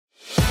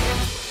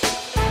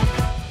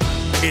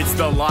It's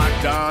the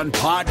Locked On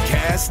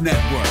Podcast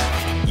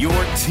Network, your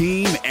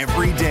team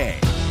every day.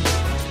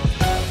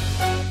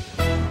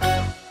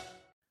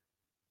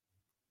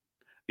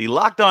 The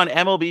Locked On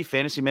MLB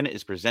Fantasy Minute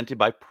is presented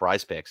by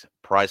Prize Picks.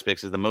 Prize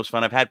Picks is the most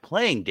fun I've had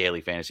playing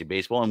daily fantasy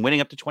baseball and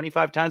winning up to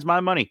 25 times my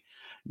money.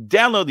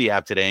 Download the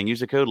app today and use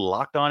the code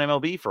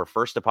LOCKEDONMLB for a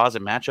first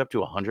deposit match up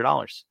to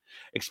 $100.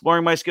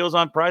 Exploring my skills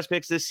on Prize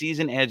Picks this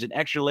season adds an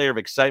extra layer of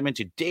excitement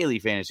to daily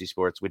fantasy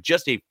sports. With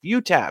just a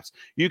few taps,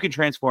 you can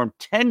transform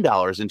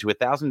 $10 into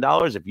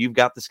 $1,000 if you've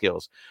got the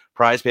skills.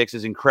 Prize Picks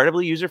is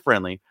incredibly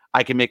user-friendly.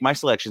 I can make my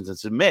selections and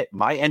submit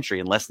my entry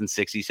in less than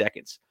 60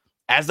 seconds.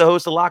 As the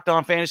host of Locked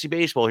On Fantasy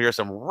Baseball, here are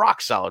some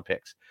rock-solid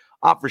picks.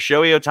 Opt for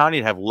Shohei Ohtani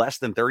to have less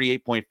than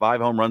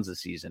 38.5 home runs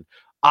this season.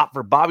 Opt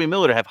for Bobby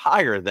Miller to have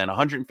higher than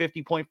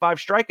 150.5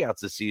 strikeouts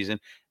this season.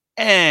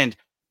 And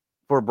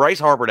for Bryce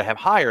Harper to have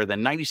higher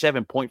than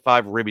 97.5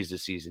 ribbies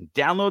this season.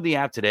 Download the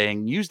app today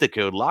and use the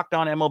code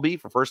LOCKEDONMLB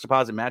for first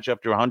deposit match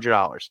up to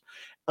 $100.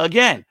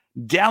 Again,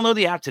 download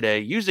the app today.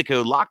 Use the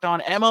code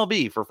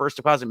LOCKEDONMLB for first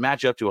deposit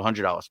match up to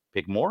 $100.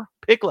 Pick more,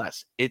 pick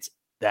less. It's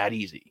that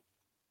easy.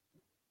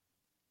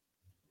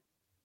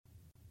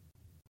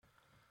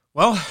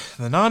 Well,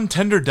 the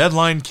non-tender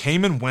deadline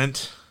came and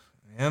went,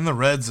 and the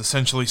Reds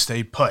essentially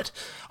stayed put.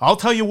 I'll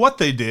tell you what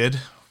they did,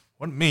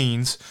 what it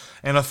means,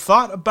 and a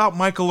thought about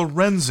Michael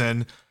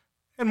Lorenzen,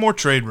 and more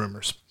trade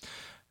rumors.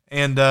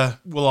 And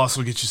we'll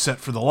also get you set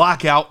for the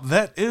lockout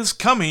that is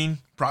coming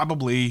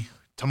probably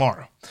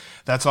tomorrow.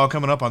 That's all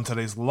coming up on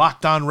today's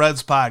Locked On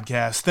Reds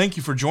podcast. Thank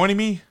you for joining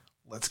me.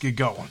 Let's get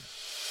going.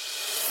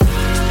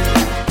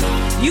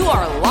 You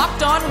are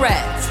Locked On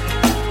Reds,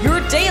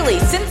 your daily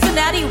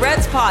Cincinnati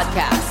Reds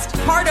podcast,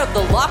 part of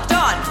the Locked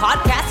On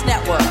Podcast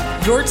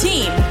Network, your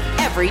team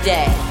every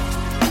day.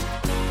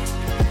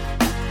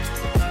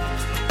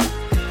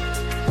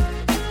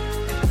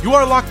 You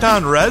are Locked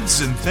On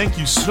Reds, and thank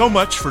you so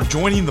much for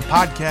joining the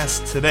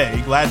podcast today.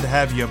 Glad to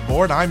have you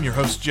aboard. I'm your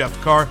host, Jeff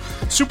Carr,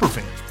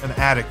 superfan, an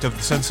addict of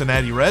the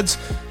Cincinnati Reds.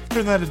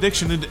 Turn that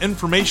addiction into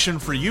information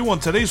for you. On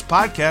today's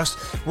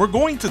podcast, we're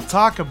going to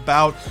talk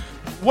about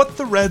what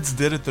the Reds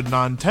did at the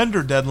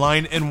non-tender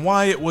deadline and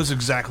why it was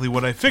exactly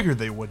what I figured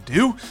they would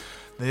do.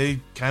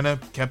 They kind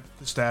of kept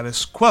the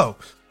status quo.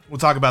 We'll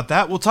talk about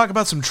that. We'll talk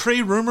about some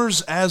trade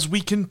rumors as we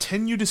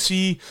continue to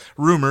see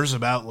rumors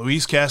about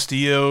Luis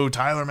Castillo,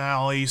 Tyler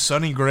Mahle,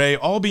 Sonny Gray,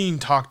 all being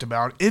talked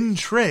about in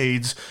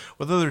trades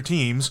with other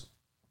teams.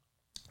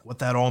 What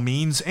that all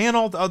means, and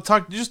I'll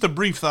talk just a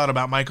brief thought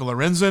about Michael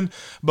Lorenzen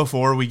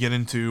before we get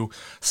into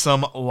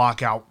some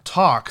lockout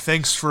talk.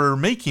 Thanks for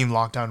making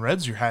Locked On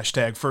Reds your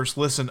hashtag first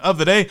listen of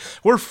the day.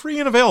 We're free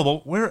and available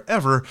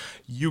wherever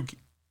you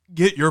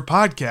get your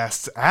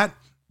podcasts at.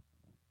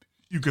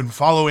 You can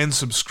follow and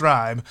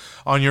subscribe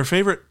on your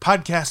favorite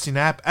podcasting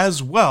app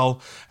as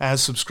well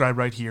as subscribe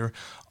right here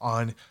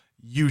on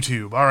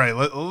YouTube. All right,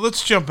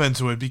 let's jump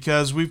into it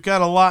because we've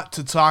got a lot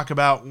to talk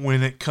about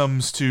when it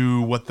comes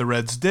to what the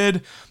Reds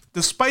did,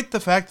 despite the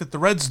fact that the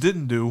Reds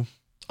didn't do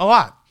a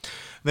lot.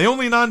 They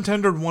only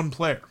non-tendered one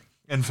player.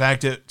 In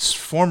fact, it's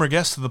former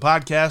guest of the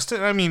podcast.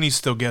 I mean, he's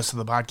still guest of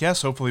the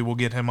podcast. Hopefully we'll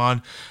get him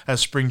on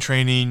as spring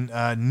training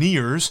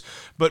nears.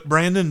 But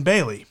Brandon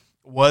Bailey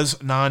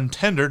was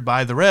non-tendered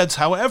by the Reds.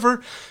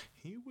 However,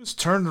 he was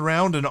turned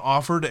around and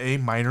offered a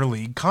minor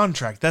league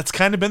contract. That's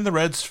kind of been the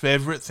Reds'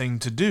 favorite thing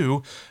to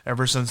do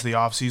ever since the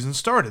offseason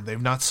started.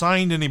 They've not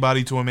signed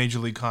anybody to a major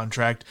league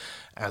contract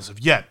as of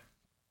yet.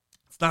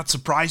 It's not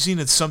surprising.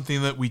 It's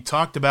something that we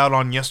talked about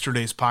on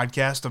yesterday's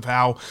podcast of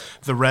how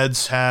the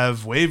Reds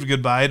have waved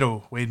goodbye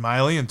to Wade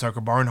Miley and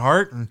Tucker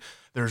Barnhart, and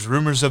there's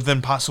rumors of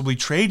them possibly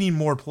trading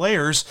more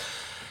players.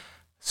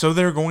 So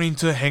they're going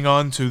to hang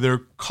on to their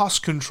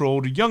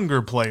cost-controlled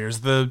younger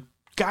players, the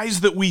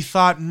guys that we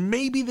thought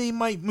maybe they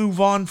might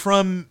move on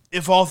from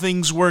if all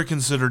things were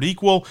considered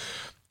equal.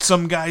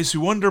 Some guys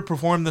who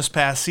underperformed this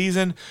past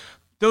season,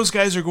 those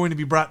guys are going to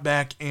be brought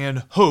back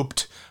and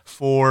hoped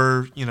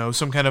for,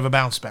 some kind of a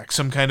bounce back,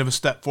 some kind of a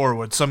step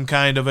forward, some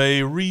kind of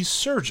a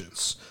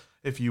resurgence,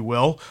 if you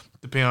will,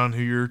 depending on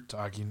who you're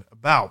talking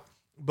about.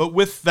 But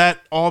with that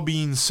all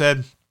being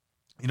said,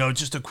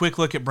 just a quick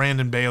look at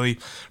Brandon Bailey.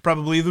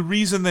 Probably the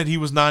reason that he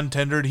was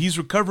non-tendered, he's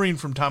recovering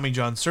from Tommy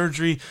John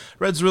surgery.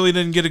 Reds really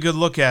didn't get a good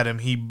look at him.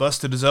 He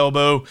busted his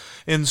elbow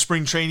in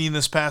spring training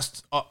this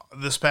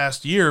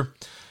past year,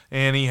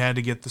 and he had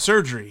to get the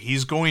surgery.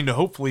 He's going to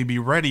hopefully be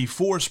ready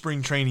for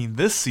spring training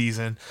this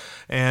season,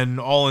 and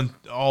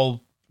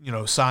all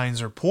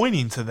signs are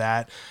pointing to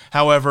that.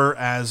 However,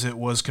 as it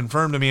was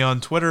confirmed to me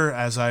on Twitter,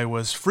 as I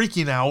was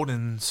freaking out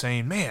and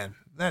saying, man,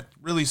 that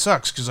really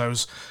sucks because I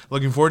was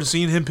looking forward to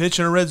seeing him pitch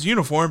in a Reds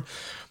uniform.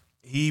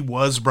 He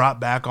was brought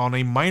back on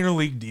a minor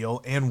league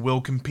deal and will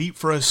compete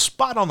for a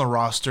spot on the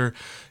roster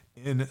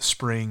in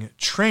spring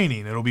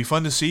training. It'll be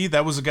fun to see.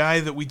 That was a guy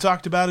that we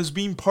talked about as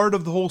being part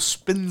of the whole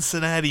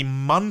Cincinnati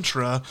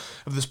mantra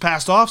of this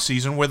past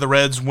offseason, where the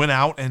Reds went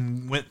out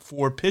and went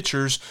for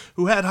pitchers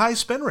who had high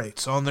spin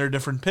rates on their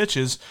different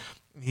pitches.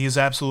 He is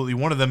absolutely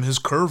one of them. His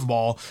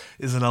curveball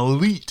is an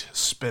elite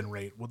spin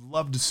rate. Would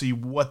love to see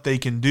what they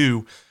can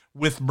do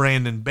with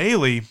Brandon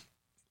Bailey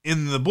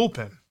in the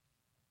bullpen.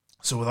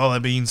 So with all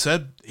that being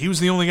said, he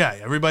was the only guy.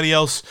 Everybody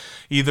else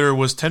either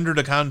was tendered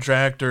a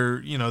contract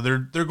or,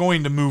 they're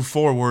going to move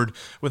forward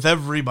with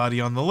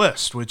everybody on the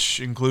list, which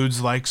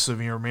includes likes of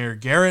Yamir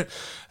Garrett.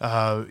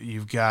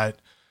 You've got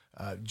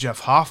Jeff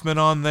Hoffman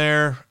on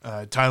there,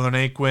 Tyler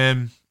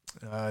Naquin,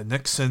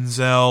 Nick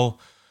Senzel,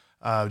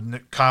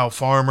 Kyle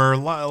Farmer, a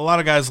lot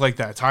of guys like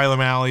that. Tyler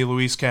Malley,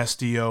 Luis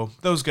Castillo.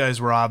 Those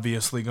guys were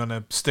obviously going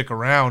to stick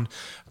around,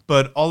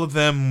 but all of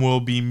them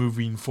will be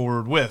moving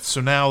forward with. So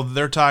now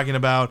they're talking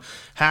about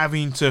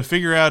having to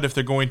figure out if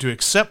they're going to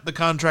accept the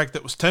contract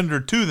that was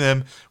tendered to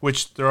them,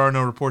 which there are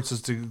no reports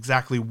as to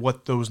exactly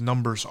what those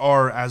numbers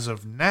are as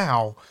of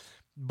now,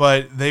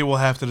 but they will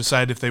have to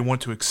decide if they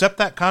want to accept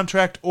that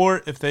contract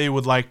or if they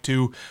would like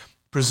to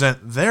present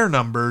their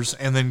numbers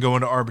and then go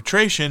into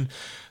arbitration.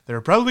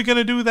 They're probably going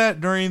to do that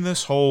during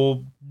this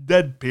whole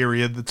dead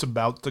period that's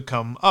about to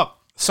come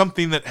up.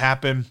 Something that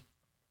happened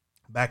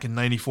back in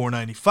 94,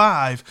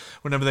 95,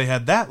 whenever they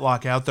had that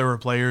lockout, there were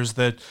players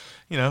that,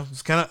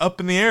 it's kind of up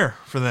in the air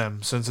for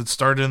them since it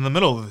started in the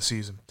middle of the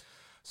season.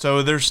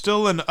 So there's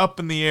still an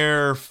up in the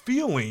air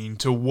feeling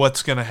to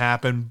what's going to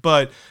happen,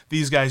 but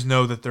these guys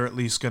know that they're at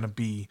least going to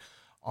be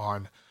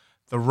on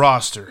the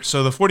roster.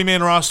 So the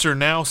 40-man roster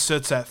now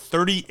sits at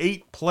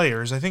 38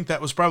 players. I think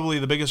that was probably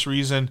the biggest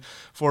reason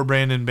for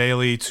Brandon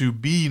Bailey to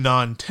be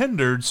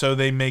non-tendered, so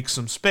they make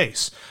some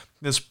space.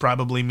 This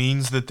probably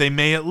means that they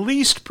may at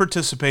least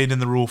participate in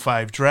the Rule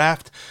 5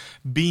 draft,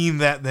 being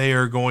that they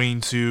are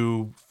going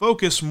to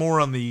focus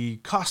more on the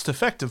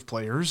cost-effective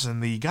players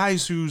and the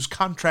guys whose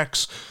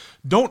contracts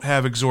don't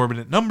have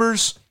exorbitant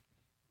numbers.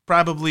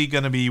 Probably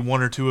going to be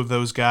one or two of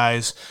those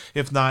guys,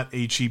 if not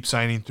a cheap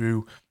signing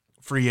through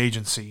free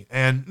agency.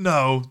 And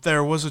no,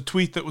 there was a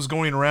tweet that was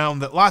going around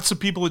that lots of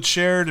people had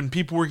shared and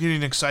people were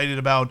getting excited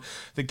about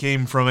that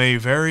came from a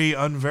very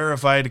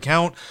unverified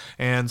account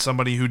and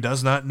somebody who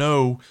does not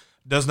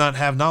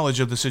have knowledge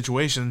of the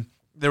situation.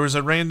 There was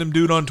a random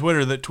dude on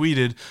Twitter that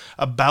tweeted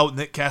about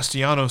Nick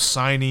Castellanos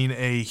signing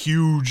a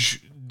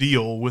huge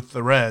deal with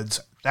the Reds.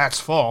 That's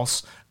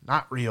false,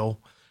 not real.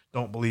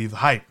 Don't believe the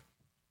hype.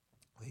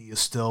 He is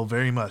still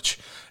very much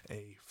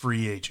a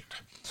free agent.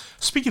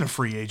 Speaking of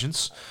free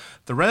agents,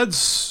 the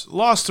Reds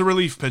lost a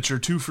relief pitcher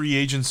to free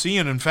agency,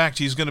 and in fact,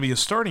 he's going to be a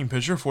starting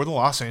pitcher for the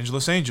Los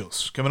Angeles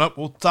Angels. Coming up,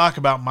 we'll talk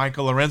about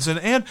Michael Lorenzen,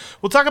 and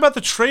we'll talk about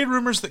the trade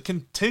rumors that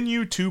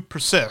continue to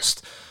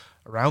persist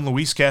around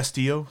Luis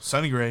Castillo,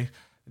 Sonny Gray,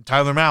 and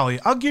Tyler Malley.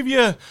 I'll give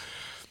you,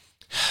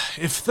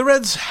 if the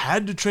Reds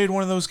had to trade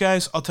one of those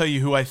guys, I'll tell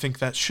you who I think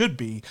that should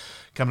be.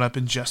 Coming up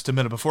in just a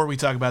minute. Before we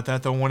talk about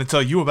that, though, I want to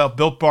tell you about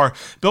Built Bar.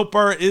 Built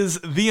Bar is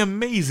the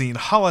amazing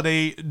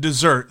holiday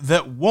dessert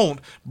that won't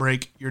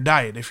break your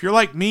diet. If you're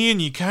like me and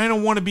you kind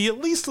of want to be at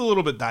least a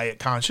little bit diet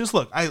conscious,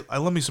 look, I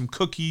love me some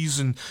cookies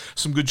and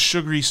some good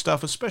sugary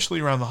stuff, especially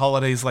around the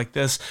holidays like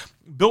this.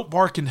 Built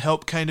Bar can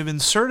help kind of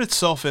insert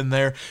itself in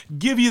there,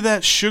 give you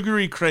that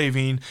sugary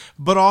craving,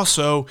 but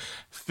also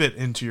fit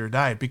into your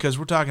diet, because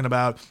we're talking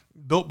about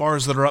Built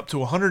Bars that are up to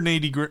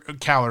 180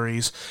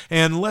 calories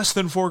and less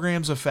than 4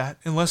 grams of fat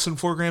and less than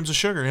 4 grams of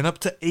sugar and up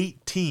to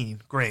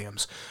 18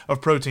 grams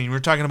of protein. We're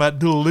talking about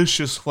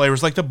delicious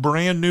flavors like the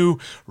brand new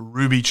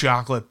Ruby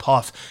Chocolate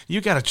Puff. You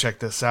got to check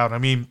this out. I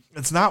mean,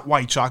 it's not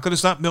white chocolate,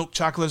 it's not milk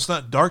chocolate, it's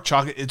not dark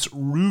chocolate, it's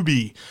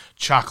Ruby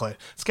Chocolate.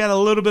 It's got a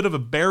little bit of a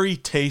berry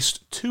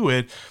taste to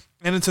it,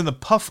 and it's in the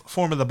puff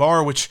form of the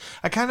bar, which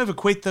I kind of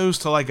equate those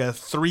to like a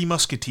Three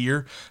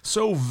Musketeer.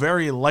 So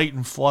very light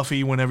and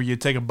fluffy whenever you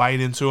take a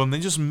bite into them. They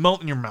just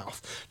melt in your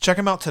mouth. Check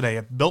them out today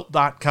at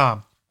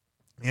Built.com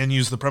and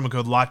use the promo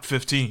code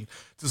LOCKED15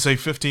 to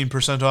save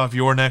 15% off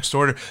your next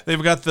order.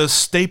 They've got the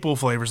staple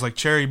flavors like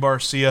cherry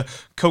barcia,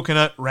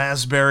 coconut,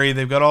 raspberry.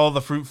 They've got all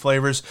the fruit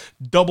flavors,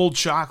 double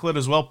chocolate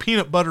as well,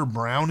 peanut butter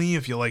brownie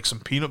if you like some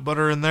peanut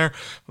butter in there,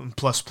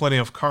 plus plenty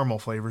of caramel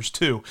flavors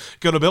too.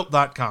 Go to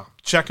Built.com,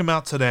 check them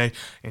out today,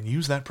 and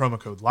use that promo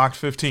code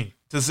LOCKED15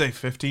 to save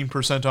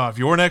 15% off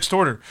your next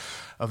order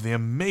of the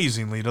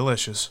amazingly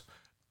delicious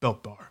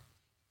Built Bar.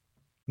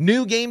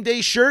 New game day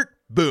shirt?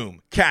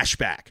 Boom,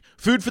 cashback.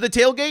 Food for the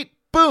tailgate?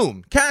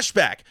 Boom,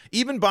 cashback.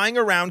 Even buying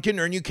a round can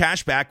earn you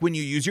cash back when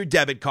you use your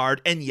debit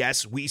card. And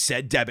yes, we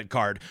said debit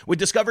card. With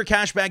Discover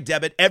Cashback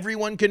Debit,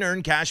 everyone can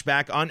earn cash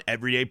back on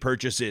everyday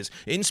purchases.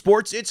 In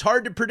sports, it's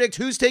hard to predict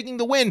who's taking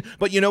the win,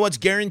 but you know what's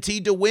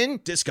guaranteed to win?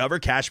 Discover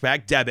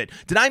Cashback Debit.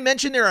 Did I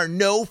mention there are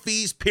no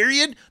fees,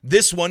 period?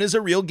 This one is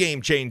a real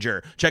game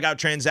changer. Check out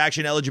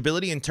transaction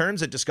eligibility and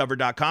terms at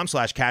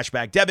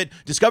discover.com/cashbackdebit.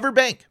 Discover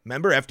Bank,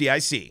 member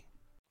FDIC.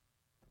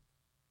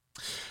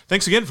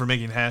 Thanks again for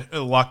making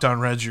Locked On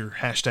Reds your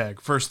hashtag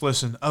first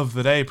listen of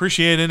the day.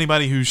 Appreciate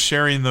anybody who's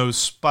sharing those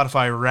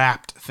Spotify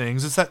Wrapped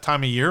things. It's that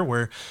time of year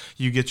where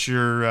you get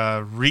your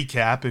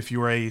recap, if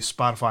you're a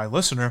Spotify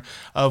listener,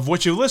 of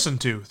what you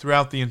listened to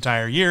throughout the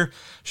entire year.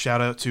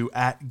 Shout out to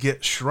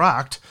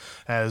 @GetSchrocked,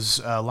 as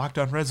Locked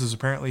On Reds is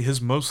apparently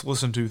his most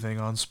listened to thing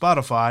on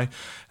Spotify.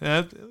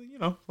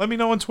 Let me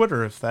know on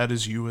Twitter if that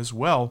is you as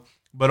well.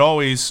 But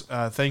always,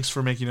 thanks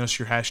for making us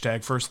your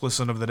hashtag first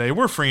listen of the day.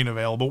 We're free and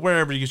available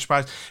wherever you get your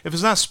podcasts. If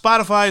it's not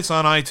Spotify, it's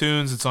on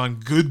iTunes, it's on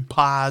Good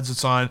Pods,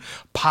 it's on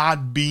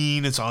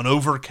Podbean, it's on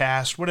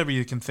Overcast, whatever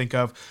you can think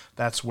of,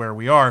 that's where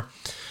we are.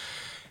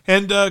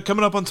 And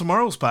coming up on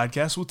tomorrow's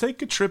podcast, we'll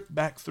take a trip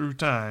back through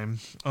time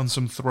on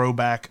some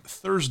Throwback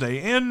Thursday.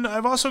 And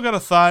I've also got a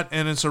thought,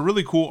 and it's a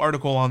really cool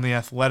article on The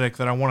Athletic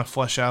that I want to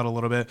flesh out a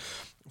little bit,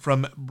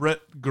 from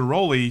Brett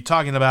Garoli,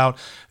 talking about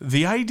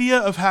the idea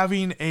of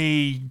having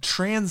a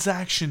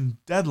transaction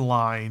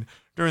deadline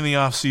during the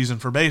offseason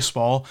for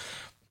baseball.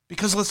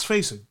 Because let's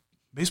face it,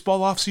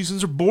 baseball off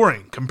seasons are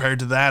boring compared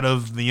to that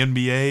of the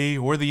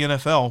NBA or the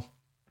NFL.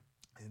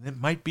 And it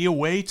might be a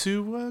way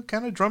to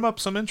kind of drum up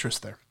some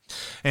interest there.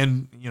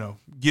 And,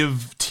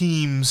 give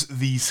teams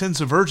the sense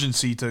of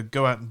urgency to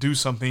go out and do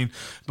something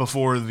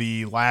before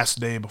the last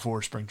day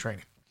before spring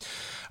training.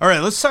 All right,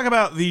 let's talk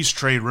about these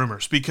trade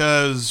rumors,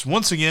 because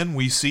once again,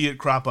 we see it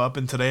crop up,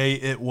 and today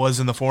it was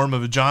in the form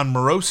of a John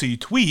Morosi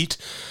tweet,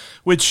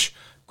 which,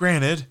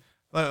 granted,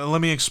 let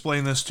me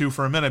explain this too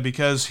for a minute,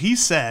 because he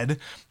said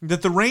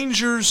that the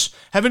Rangers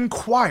have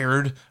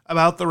inquired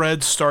about the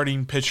Reds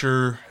starting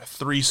pitcher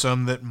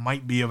threesome that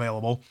might be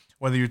available,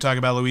 whether you're talking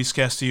about Luis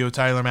Castillo,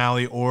 Tyler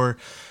Mahle, or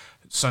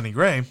Sonny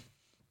Gray.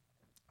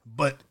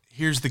 But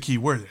here's the key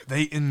word there.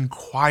 They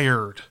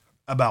inquired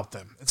about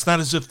them. It's not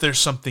as if there's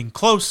something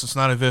close. It's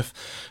not as if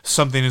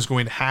something is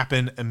going to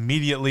happen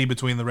immediately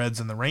between the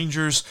Reds and the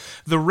Rangers.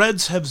 The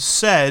Reds have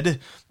said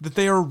that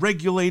they are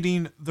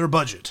regulating their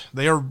budget.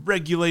 They are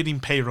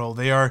regulating payroll.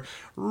 They are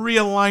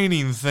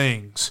realigning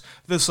things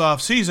this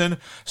offseason.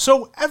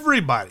 So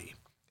everybody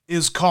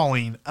is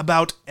calling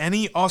about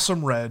any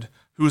awesome Red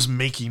who is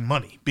making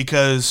money,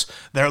 because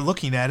they're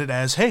looking at it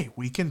as, hey,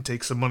 we can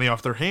take some money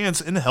off their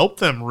hands and help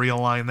them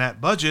realign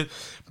that budget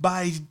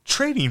by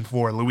trading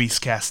for Luis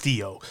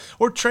Castillo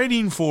or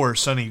trading for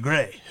Sonny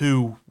Gray,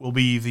 who will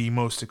be the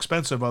most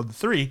expensive of the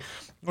three,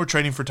 or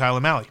trading for Tyler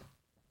Mahle.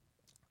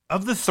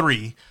 Of the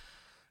three,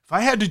 if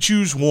I had to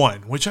choose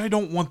one, which I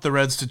don't want the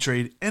Reds to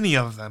trade any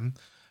of them,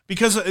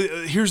 because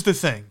here's the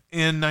thing,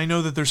 and I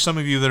know that there's some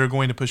of you that are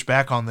going to push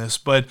back on this,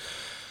 but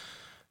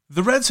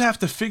the Reds have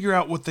to figure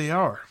out what they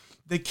are.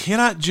 They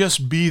cannot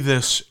just be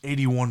this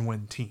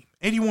 81-win team.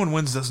 81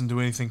 wins doesn't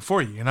do anything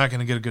for you. You're not going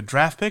to get a good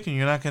draft pick, and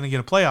you're not going to get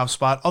a playoff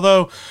spot.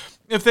 Although,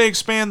 if they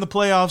expand the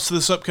playoffs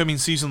this upcoming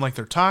season like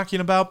they're talking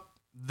about,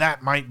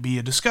 that might be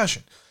a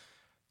discussion.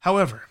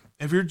 However,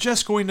 if you're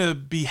just going to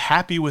be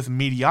happy with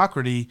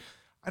mediocrity,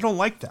 I don't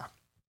like that.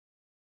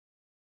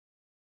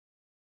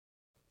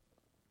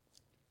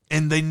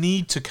 And they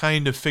need to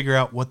kind of figure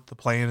out what the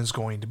plan is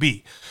going to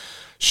be.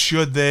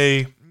 Should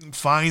they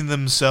find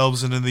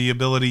themselves in the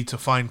ability to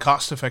find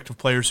cost-effective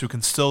players who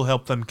can still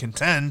help them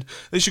contend,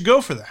 they should go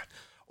for that.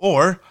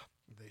 Or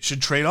they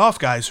should trade off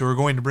guys who are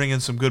going to bring in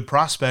some good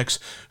prospects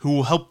who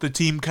will help the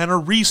team kind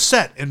of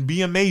reset and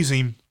be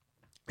amazing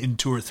in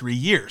 2 or 3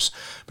 years.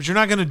 But you're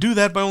not going to do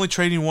that by only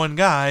trading one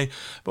guy.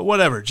 But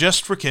whatever,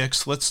 just for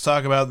kicks, let's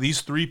talk about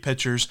these three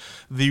pitchers.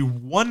 The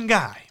one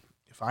guy,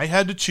 if I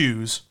had to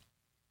choose,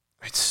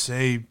 I'd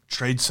say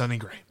trade Sonny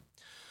Gray.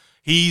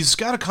 He's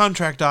got a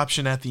contract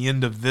option at the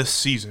end of this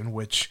season,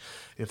 which,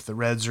 if the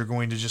Reds are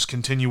going to just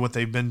continue what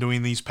they've been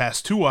doing these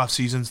past 2 off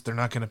seasons, they're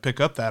not going to pick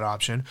up that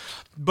option.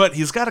 But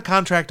he's got a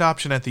contract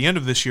option at the end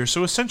of this year,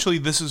 so essentially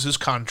this is his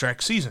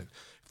contract season.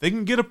 If they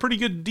can get a pretty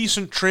good,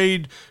 decent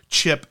trade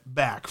chip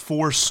back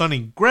for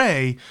Sonny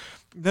Gray,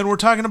 then we're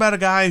talking about a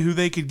guy who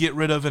they could get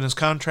rid of in his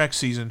contract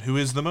season, who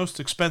is the most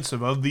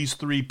expensive of these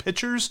three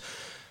pitchers,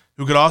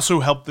 who could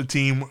also help the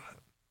team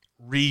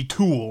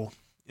retool,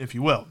 if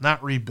you will,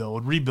 not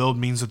rebuild. Rebuild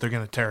means that they're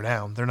going to tear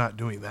down. They're not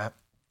doing that.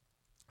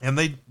 And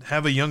they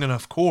have a young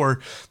enough core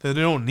that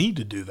they don't need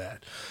to do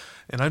that.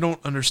 And I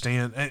don't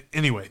understand.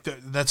 Anyway,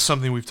 that's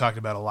something we've talked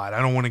about a lot. I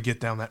don't want to get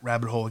down that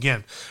rabbit hole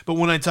again. But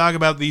when I talk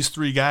about these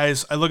three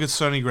guys, I look at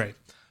Sonny Gray.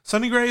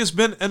 Sonny Gray has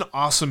been an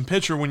awesome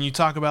pitcher when you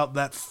talk about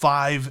that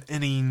 5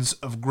 innings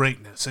of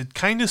greatness. It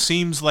kind of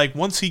seems like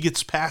once he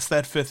gets past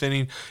that 5th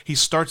inning, he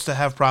starts to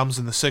have problems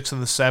in the 6th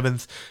and the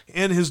 7th,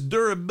 and his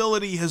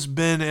durability has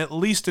been at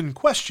least in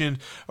question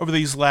over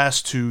these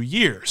last 2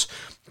 years.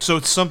 So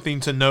it's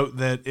something to note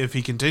that if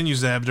he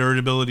continues to have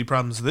durability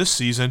problems this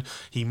season,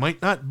 he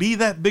might not be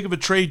that big of a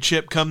trade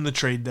chip come the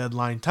trade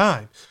deadline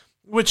time.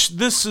 Which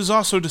this is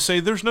also to say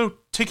there's no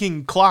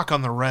ticking clock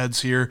on the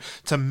Reds here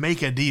to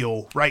make a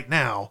deal right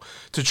now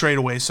to trade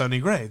away Sonny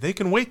Gray. They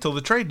can wait till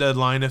the trade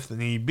deadline if the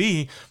need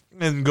be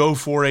and go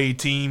for a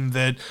team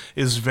that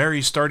is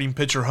very starting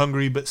pitcher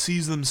hungry but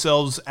sees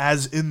themselves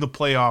as in the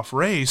playoff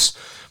race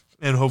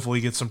and hopefully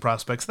get some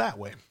prospects that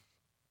way.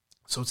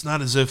 So it's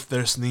not as if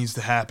this needs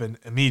to happen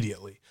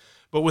immediately.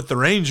 But with the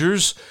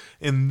Rangers,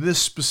 in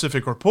this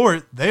specific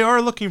report, they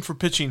are looking for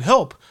pitching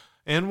help.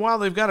 And while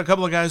they've got a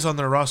couple of guys on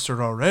their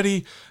roster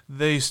already,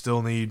 they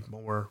still need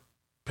more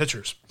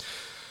pitchers.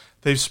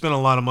 They've spent a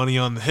lot of money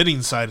on the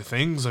hitting side of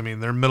things. I mean,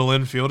 their middle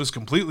infield is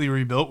completely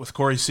rebuilt with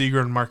Corey Seager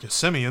and Marcus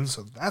Semien,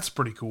 so that's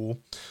pretty cool.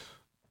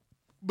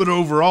 But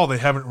overall, they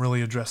haven't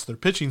really addressed their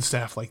pitching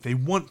staff like they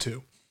want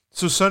to.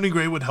 So Sonny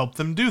Gray would help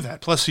them do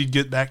that. Plus, he'd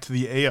get back to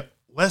the AL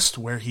West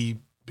where he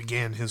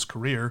began his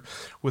career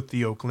with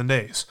the Oakland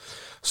A's.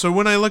 So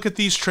when I look at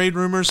these trade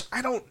rumors,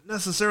 I don't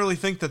necessarily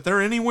think that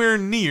they're anywhere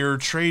near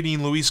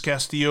trading Luis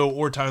Castillo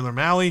or Tyler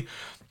Mahle,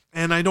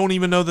 and I don't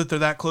even know that they're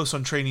that close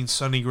on trading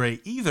Sonny Gray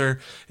either.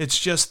 It's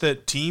just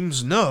that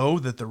teams know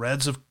that the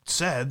Reds have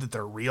said that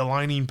they're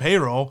realigning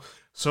payroll,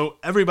 so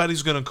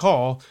everybody's going to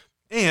call.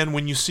 And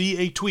when you see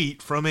a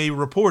tweet from a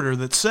reporter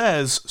that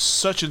says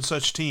such and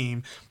such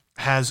team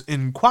has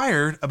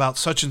inquired about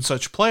such and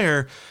such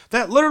player,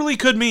 that literally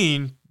could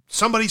mean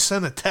somebody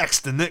sent a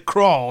text to Nick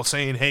Kroll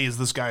saying, hey, is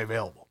this guy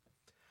available?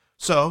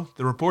 So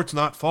the report's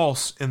not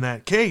false in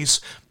that case.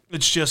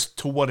 It's just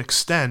to what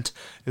extent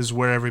is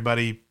where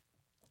everybody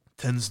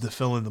tends to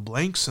fill in the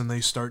blanks, and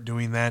they start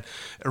doing that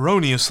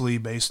erroneously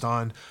based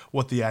on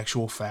what the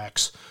actual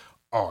facts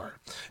are.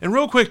 And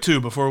real quick, too,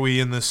 before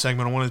we end this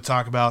segment, I want to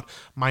talk about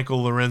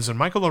Michael Lorenzen.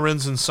 Michael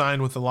Lorenzen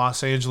signed with the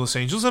Los Angeles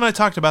Angels, and I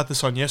talked about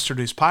this on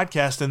yesterday's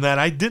podcast in that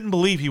I didn't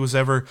believe he was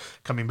ever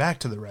coming back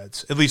to the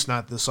Reds, at least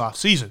not this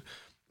offseason.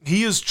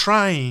 He is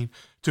trying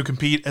to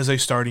compete as a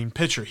starting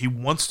pitcher. He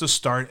wants to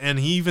start, and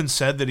he even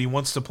said that he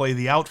wants to play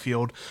the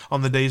outfield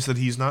on the days that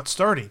he's not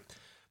starting.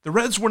 The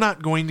Reds were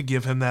not going to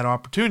give him that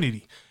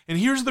opportunity. And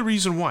here's the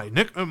reason why.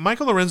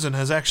 Michael Lorenzen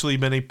has actually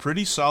been a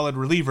pretty solid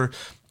reliever,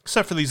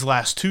 except for these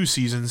last 2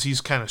 seasons.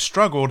 He's kind of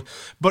struggled,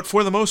 but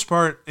for the most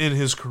part in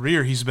his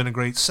career, he's been a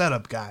great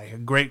setup guy, a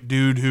great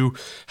dude who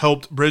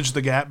helped bridge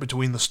the gap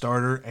between the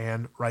starter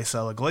and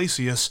Raisel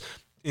Iglesias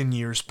in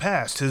years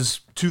past. His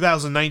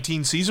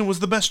 2019 season was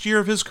the best year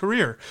of his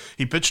career.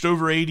 He pitched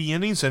over 80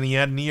 innings, and he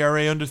had an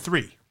ERA under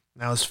 3.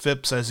 Now, his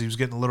FIP says he was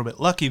getting a little bit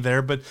lucky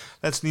there, but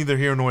that's neither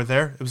here nor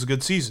there. It was a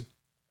good season.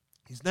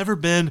 He's never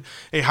been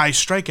a high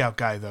strikeout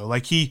guy, though.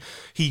 Like, he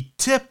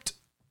tipped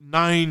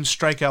 9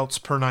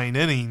 strikeouts per 9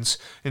 innings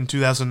in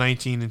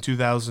 2019 and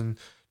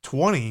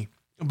 2020,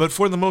 but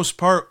for the most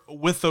part,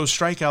 with those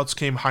strikeouts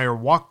came higher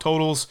walk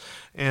totals,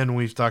 and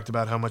we've talked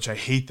about how much I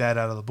hate that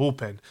out of the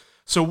bullpen.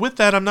 So with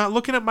that, I'm not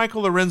looking at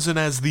Michael Lorenzen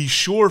as the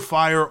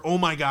surefire, oh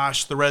my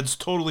gosh, the Reds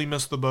totally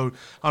missed the boat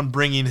on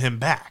bringing him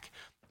back.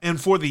 And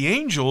for the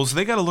Angels,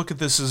 they got to look at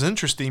this as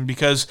interesting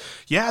because,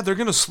 yeah, they're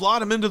going to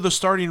slot him into the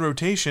starting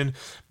rotation,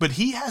 but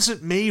he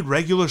hasn't made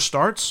regular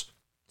starts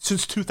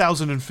since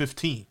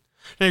 2015.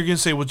 Now you're going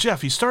to say, well,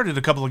 Jeff, he started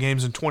a couple of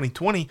games in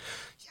 2020.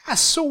 Yeah,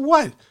 so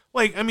what?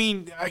 Like, I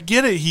mean, I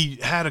get it, he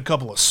had a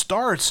couple of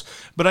starts,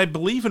 but I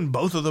believe in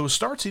both of those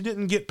starts, he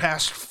didn't get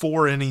past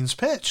 4 innings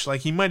pitched.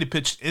 Like, he might have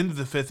pitched into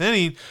the 5th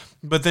inning,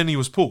 but then he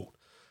was pulled.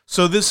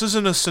 So this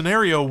isn't a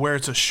scenario where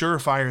it's a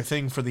surefire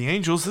thing for the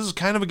Angels. This is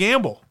kind of a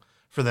gamble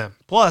for them.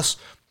 Plus,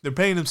 they're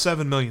paying him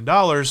 $7 million.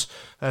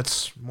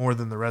 That's more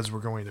than the Reds were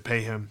going to pay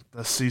him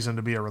this season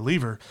to be a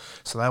reliever,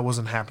 so that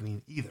wasn't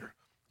happening either.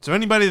 So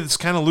anybody that's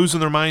kind of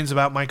losing their minds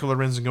about Michael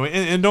Lorenzen going,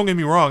 and don't get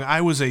me wrong,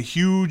 I was a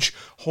huge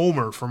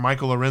homer for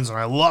Michael Lorenzen.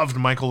 I loved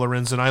Michael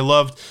Lorenzen. I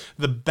loved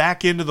the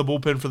back end of the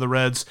bullpen for the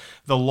Reds,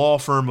 the law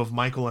firm of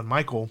Michael and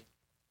Michael,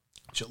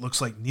 which it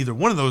looks like neither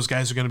one of those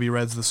guys are going to be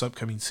Reds this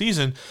upcoming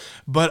season,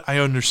 but I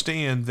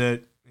understand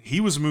that he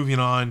was moving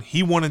on.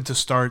 He wanted to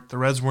start. The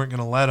Reds weren't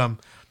going to let him.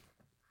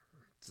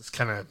 It's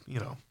kind of,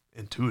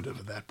 intuitive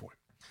at that point.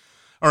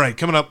 All right,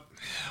 coming up,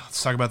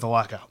 let's talk about the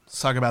lockout.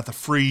 Let's talk about the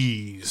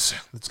freeze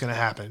that's going to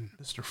happen,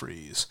 Mr.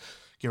 Freeze.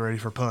 Get ready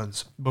for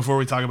puns. Before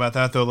we talk about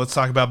that, though, let's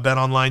talk about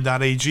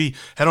betonline.ag.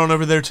 Head on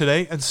over there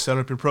today and set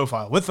up your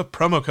profile with the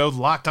promo code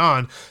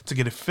LOCKEDON to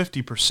get a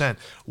 50%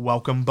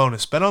 welcome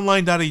bonus.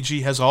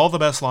 Betonline.ag has all the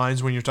best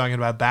lines when you're talking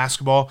about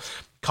basketball,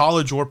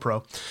 college or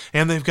pro,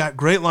 and they've got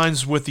great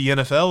lines with the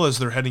NFL as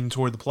they're heading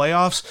toward the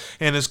playoffs,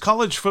 and as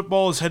college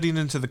football is heading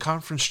into the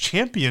conference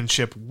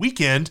championship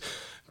weekend,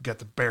 we've got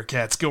the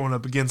Bearcats going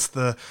up against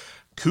the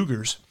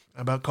Cougars.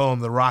 I about call them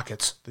the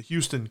Rockets, the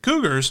Houston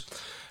Cougars,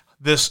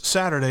 this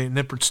Saturday at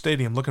Nippert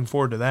Stadium. Looking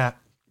forward to that.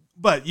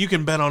 But you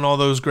can bet on all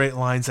those great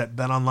lines at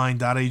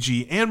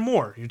betonline.ag and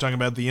more. You're talking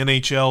about the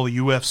NHL,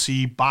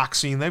 UFC,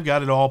 boxing. They've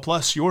got it all,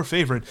 plus your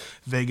favorite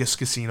Vegas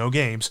casino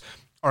games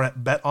are at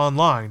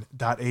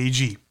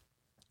betonline.ag.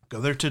 Go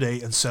there today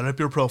and set up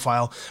your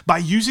profile by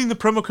using the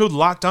promo code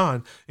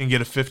LOCKEDON and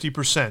get a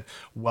 50%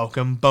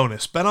 welcome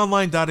bonus.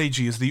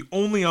 BetOnline.ag is the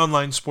only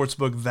online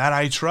sportsbook that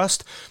I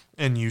trust,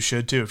 and you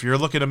should too. If you're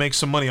looking to make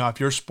some money off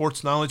your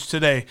sports knowledge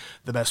today,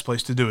 the best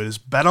place to do it is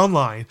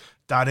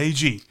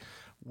betonline.ag,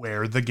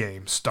 where the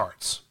game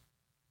starts.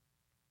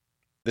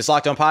 This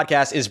Locked On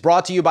podcast is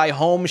brought to you by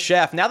Home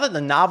Chef. Now that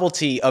the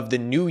novelty of the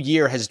new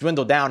year has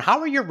dwindled down, how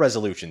are your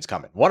resolutions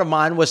coming? One of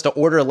mine was to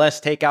order less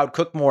takeout,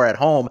 cook more at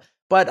home,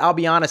 but I'll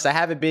be honest, I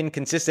haven't been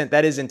consistent.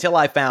 That is until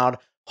I found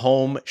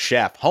Home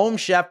Chef. Home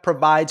Chef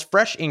provides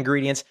fresh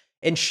ingredients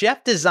and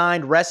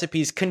chef-designed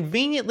recipes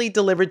conveniently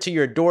delivered to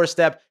your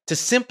doorstep to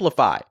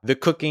simplify the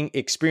cooking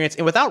experience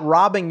and without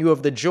robbing you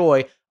of the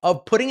joy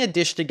of putting a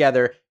dish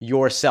together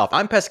yourself.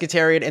 I'm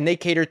pescatarian, and they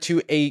cater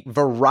to a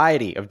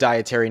variety of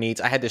dietary needs.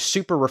 I had this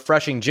super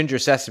refreshing ginger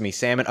sesame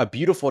salmon, a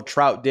beautiful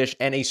trout dish,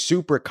 and a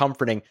super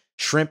comforting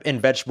shrimp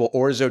and vegetable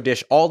orzo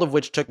dish, all of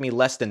which took me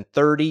less than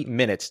 30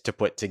 minutes to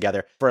put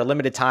together. For a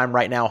limited time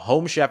right now,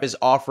 Home Chef is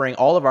offering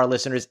all of our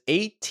listeners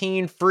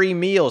 18 free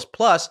meals,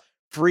 plus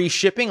free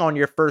shipping on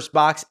your first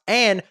box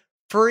and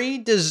free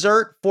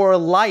dessert for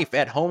life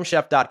at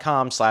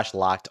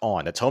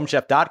homechef.com/lockedon. That's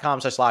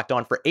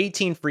homechef.com/lockedon for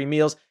 18 free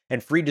meals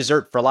and free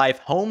dessert for life.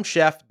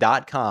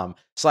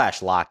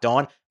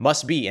 Homechef.com/lockedon.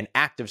 Must be an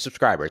active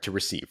subscriber to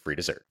receive free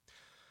dessert.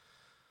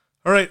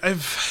 All right,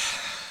 I've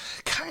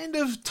kind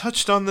of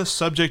touched on this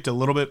subject a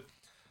little bit,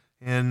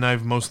 and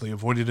I've mostly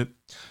avoided it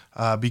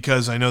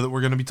because I know that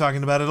we're going to be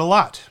talking about it a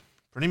lot,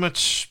 pretty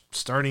much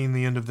starting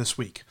the end of this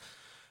week.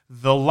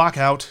 The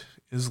lockout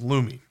is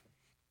looming.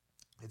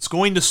 It's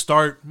going to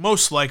start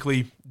most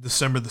likely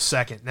December the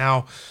 2nd.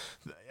 Now,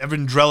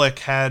 Evan Drellick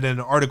had an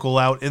article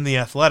out in The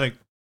Athletic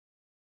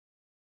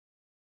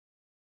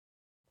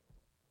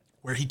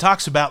where he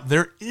talks about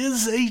there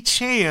is a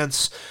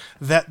chance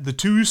that the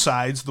two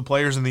sides, the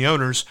players and the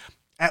owners,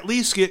 at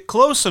least get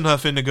close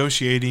enough in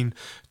negotiating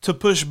to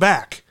push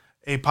back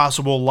a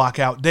possible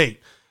lockout date.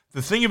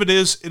 The thing of it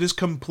is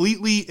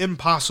completely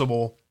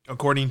impossible,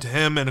 according to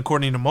him and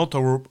according to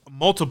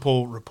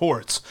multiple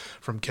reports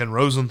from Ken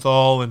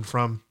Rosenthal and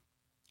from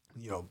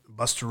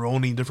Buster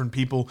Olney, different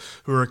people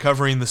who are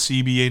covering the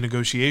CBA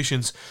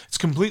negotiations. It's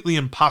completely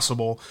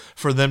impossible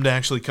for them to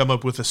actually come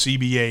up with a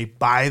CBA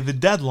by the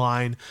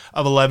deadline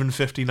of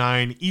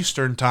 11:59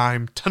 Eastern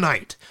Time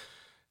tonight.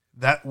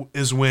 That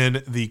is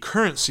when the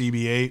current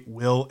CBA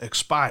will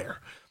expire.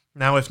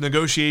 Now, if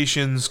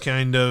negotiations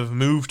kind of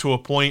move to a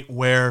point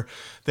where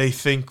they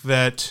think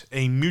that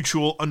a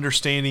mutual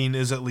understanding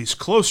is at least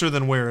closer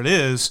than where it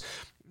is,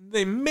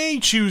 they may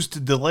choose to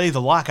delay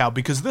the lockout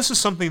because this is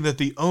something that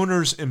the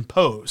owners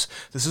impose.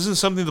 This isn't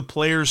something the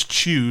players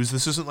choose.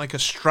 This isn't like a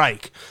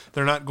strike.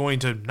 They're not going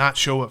to not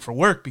show up for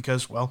work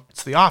because, well,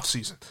 it's the off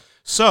season.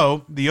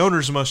 So the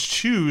owners must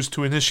choose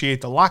to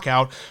initiate the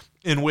lockout,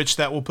 in which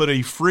that will put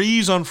a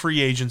freeze on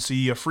free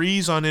agency, a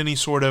freeze on any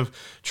sort of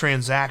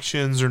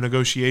transactions or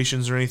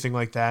negotiations or anything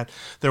like that.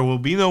 There will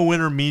be no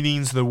winter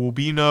meetings. There will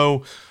be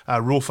no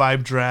Rule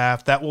 5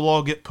 draft. That will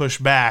all get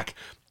pushed back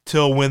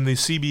till when the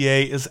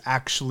CBA is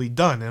actually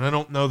done. And I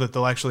don't know that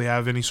they'll actually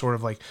have any sort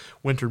of like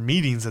winter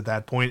meetings at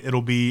that point.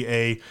 It'll be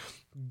a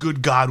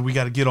good God, we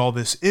got to get all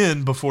this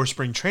in before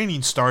spring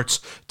training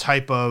starts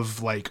type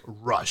of like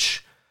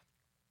rush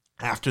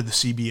after the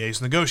CBA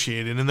is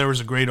negotiated. And there was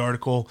a great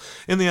article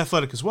in The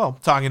Athletic as well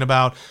talking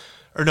about,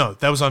 or no,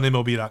 that was on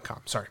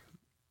MLB.com. Sorry,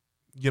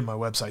 get my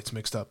websites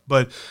mixed up.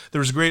 But there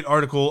was a great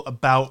article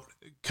about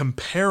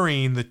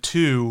comparing the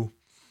two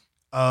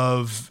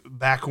of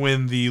back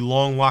when the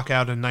long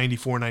lockout in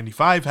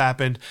 94-95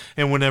 happened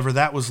and whenever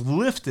that was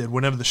lifted,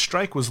 whenever the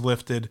strike was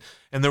lifted,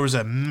 and there was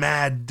a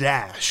mad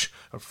dash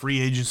of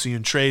free agency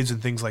and trades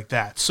and things like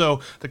that.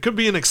 So there could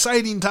be an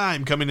exciting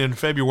time coming in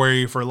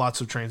February for lots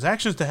of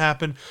transactions to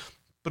happen,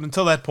 but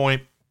until that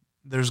point,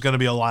 there's going to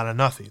be a lot of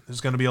nothing.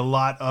 There's going to be a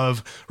lot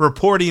of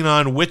reporting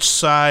on which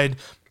side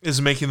is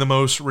making the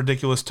most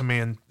ridiculous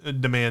demand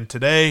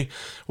today.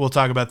 We'll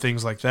talk about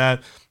things like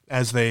that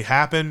as they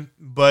happen,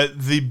 but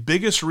the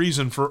biggest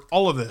reason for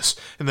all of this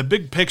and the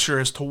big picture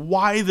as to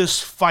why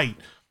this fight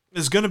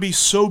is going to be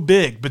so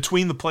big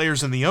between the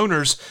players and the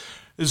owners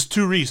is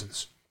two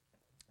reasons.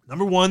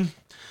 Number one,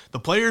 the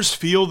players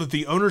feel that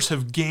the owners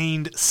have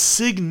gained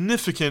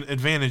significant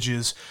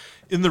advantages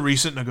in the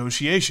recent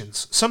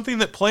negotiations, something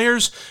that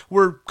players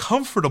were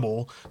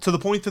comfortable to the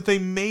point that they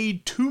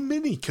made too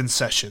many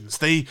concessions.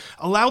 They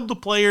allowed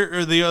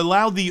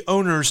the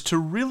owners to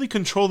really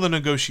control the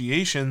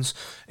negotiations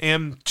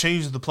and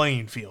change the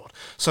playing field,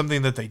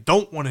 something that they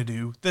don't want to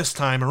do this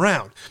time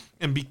around.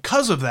 And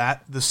because of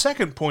that, the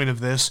second point of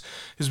this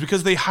is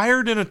because they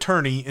hired an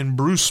attorney in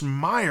Bruce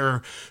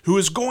Meyer who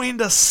is going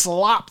to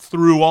slop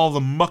through all the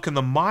muck and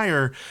the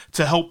mire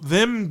to help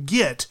them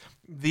get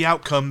the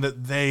outcome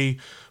that they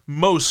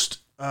most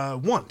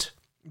want.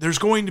 There's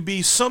going to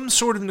be some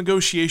sort of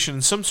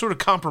negotiation, some sort of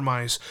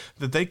compromise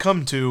that they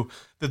come to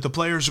that the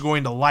players are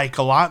going to like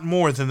a lot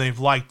more than they've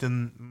liked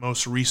in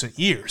most recent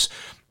years.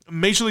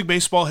 Major League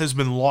Baseball has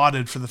been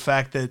lauded for the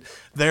fact that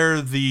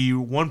they're the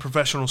one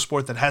professional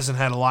sport that hasn't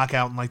had a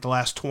lockout in like the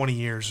last 20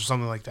 years or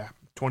something like that,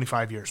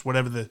 25 years,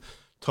 whatever the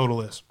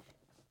total is.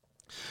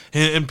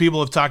 And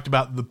people have talked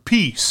about the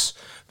peace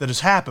that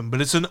has happened,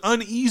 but it's an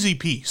uneasy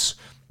peace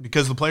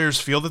because the players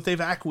feel that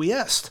they've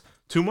acquiesced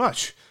too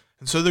much.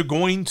 And so they're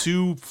going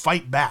to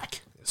fight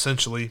back,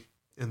 essentially,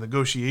 in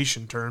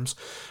negotiation terms,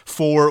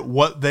 for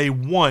what they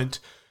want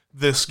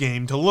this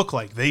game to look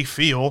like. They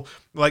feel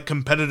like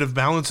competitive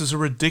balance is a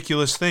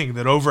ridiculous thing,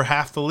 that over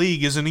half the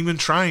league isn't even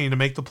trying to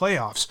make the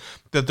playoffs,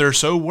 that they're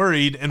so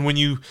worried. And when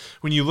you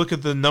look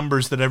at the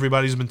numbers that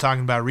everybody's been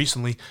talking about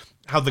recently,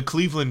 how the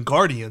Cleveland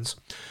Guardians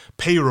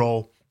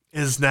payroll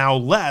is now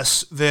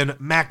less than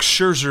Max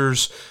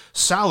Scherzer's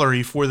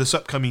salary for this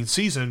upcoming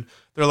season,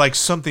 they're like,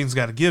 something's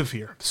got to give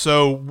here.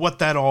 So what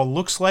that all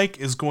looks like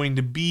is going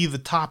to be the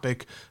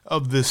topic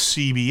of this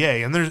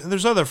CBA. And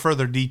there's other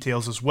further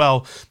details as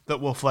well that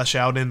we'll flesh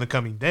out in the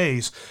coming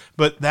days.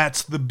 But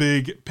that's the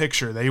big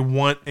picture. They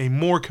want a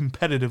more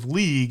competitive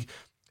league,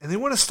 and they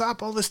want to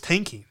stop all this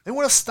tanking. They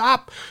want to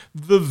stop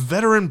the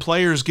veteran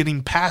players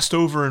getting passed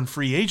over in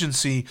free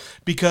agency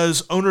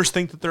because owners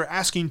think that they're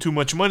asking too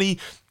much money,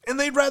 and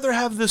they'd rather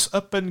have this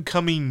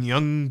up-and-coming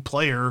young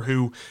player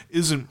who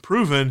isn't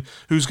proven,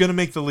 who's going to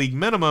make the league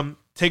minimum,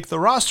 take the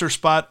roster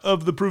spot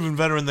of the proven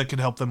veteran that can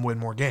help them win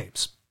more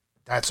games.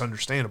 That's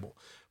understandable.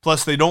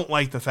 Plus, they don't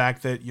like the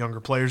fact that younger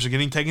players are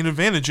getting taken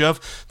advantage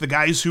of. The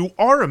guys who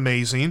are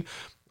amazing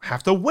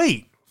have to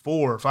wait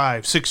 4,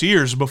 5, 6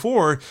 years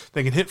before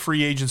they can hit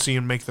free agency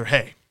and make their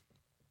hay.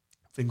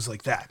 Things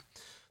like that.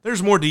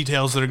 There's more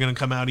details that are going to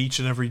come out each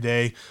and every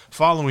day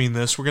following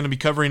this. We're going to be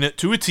covering it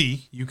to a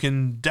T. You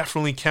can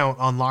definitely count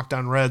on Locked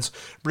On Reds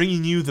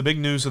bringing you the big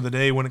news of the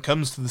day when it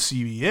comes to the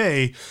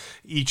CBA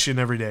each and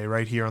every day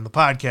right here on the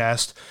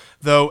podcast.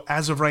 Though,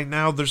 as of right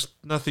now, there's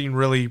nothing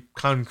really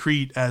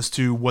concrete as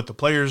to what the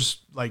players'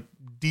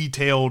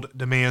 detailed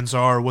demands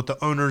are, what the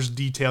owners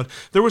detailed.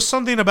 There was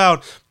something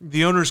about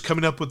the owners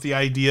coming up with the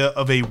idea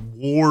of a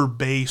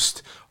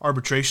war-based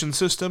arbitration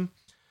system.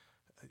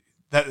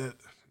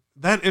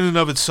 That in and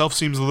of itself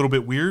seems a little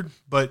bit weird,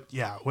 but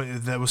yeah,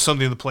 that was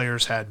something the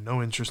players had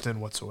no interest in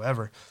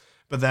whatsoever.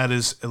 But that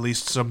is at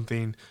least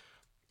something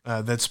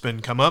that's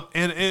been come up.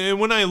 And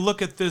when I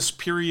look at this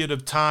period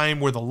of time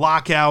where the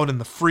lockout and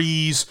the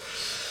freeze,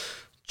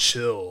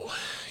 chill.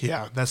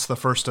 Yeah, that's the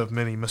first of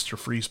many Mr.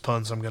 Freeze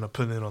puns I'm going to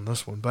put in on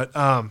this one. But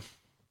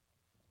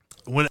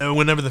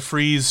whenever the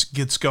freeze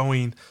gets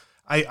going,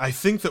 I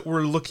think that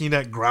we're looking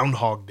at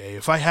Groundhog Day.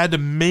 If I had to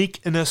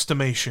make an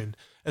estimation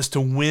as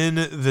to when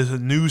the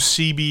new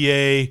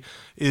CBA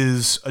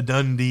is a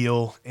done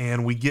deal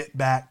and we get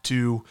back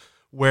to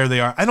where they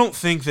are, I don't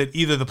think that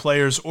either the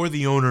players or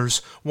the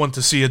owners want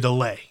to see a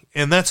delay.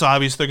 And that's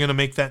obvious. They're going to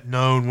make that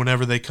known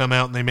whenever they come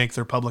out and they make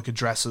their public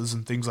addresses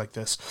and things like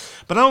this.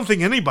 But I don't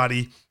think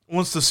anybody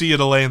wants to see a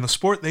delay in the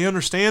sport. They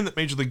understand that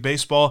Major League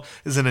Baseball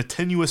is in a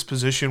tenuous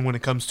position when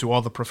it comes to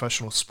all the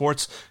professional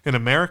sports in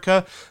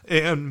America.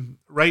 And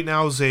right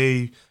now is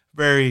a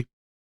very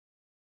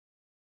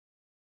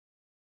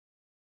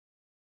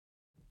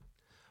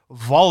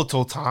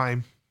volatile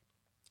time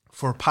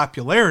for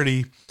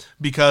popularity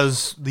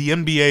because the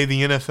NBA,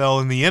 the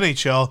NFL, and the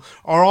NHL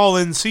are all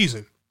in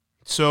season.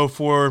 So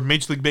for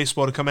Major League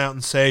Baseball to come out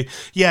and say,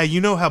 yeah,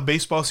 you know how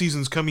baseball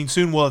season's coming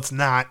soon? Well, it's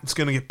not. It's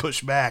going to get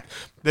pushed back.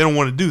 They don't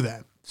want to do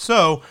that.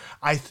 So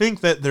I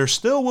think that there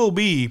still will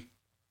be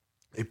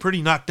a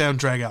pretty knockdown,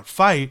 drag-out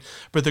fight,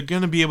 but they're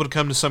going to be able to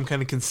come to some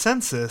kind of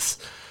consensus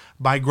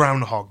by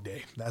Groundhog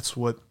Day. That's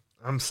what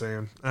I'm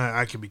saying.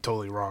 I could be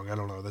totally wrong. I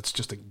don't know. That's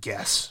just a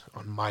guess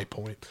on my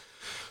point.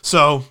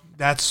 So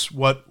that's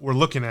what we're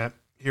looking at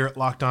here at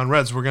Locked On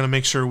Reds. We're going to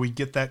make sure we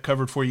get that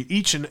covered for you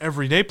each and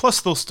every day. Plus,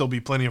 there'll still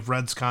be plenty of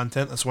Reds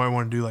content. That's why I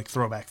want to do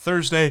Throwback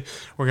Thursday.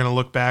 We're going to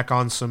look back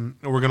on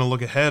we're going to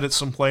look ahead at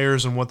some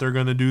players and what they're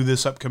going to do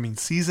this upcoming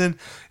season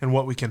and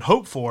what we can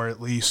hope for, at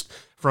least,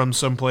 from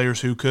some players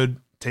who could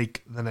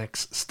take the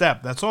next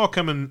step. That's all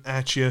coming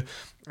at you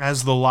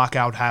as the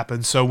lockout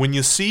happens. So when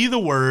you see the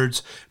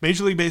words,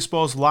 Major League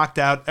Baseball is locked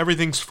out,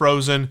 everything's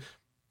frozen,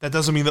 that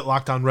doesn't mean that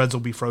Locked On Reds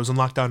will be frozen.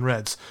 Locked On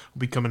Reds will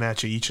be coming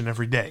at you each and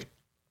every day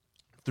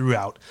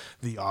throughout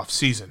the off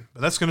season.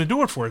 But that's going to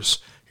do it for us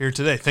here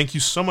today. Thank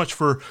you so much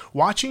for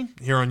watching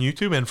here on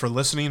YouTube and for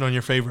listening on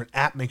your favorite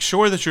app. Make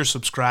sure that you're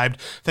subscribed.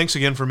 Thanks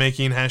again for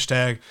making us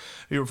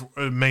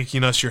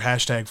your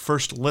hashtag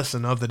first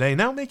listen of the day.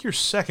 Now make your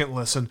second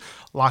listen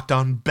Locked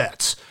On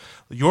Bets.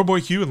 Your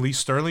boy Q and Lee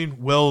Sterling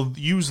will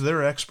use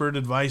their expert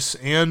advice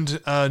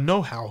and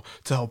know-how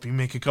to help you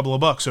make a couple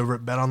of bucks over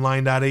at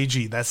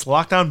betonline.ag. That's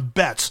Locked On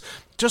Bets,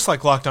 just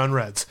like Locked On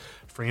Reds,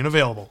 free and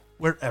available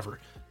wherever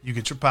you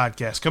get your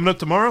podcast. Coming up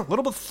tomorrow, a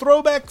little bit of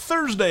Throwback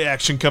Thursday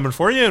action coming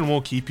for you, and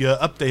we'll keep you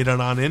updated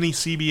on any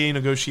CBA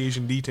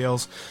negotiation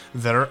details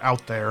that are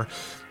out there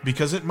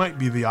because it might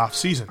be the off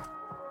season.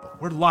 But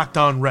we're Locked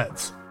On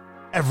Reds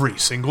every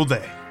single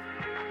day.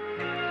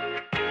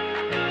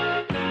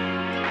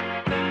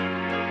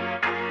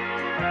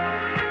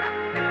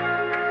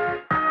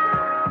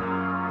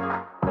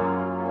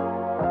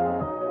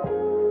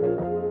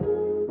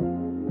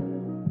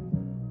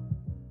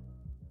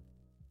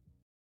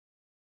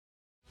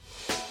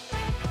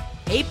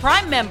 Hey,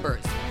 Prime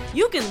members,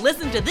 you can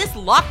listen to this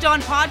Locked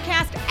On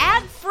podcast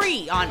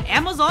ad-free on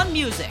Amazon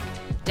Music.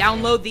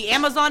 Download the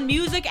Amazon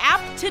Music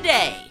app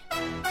today.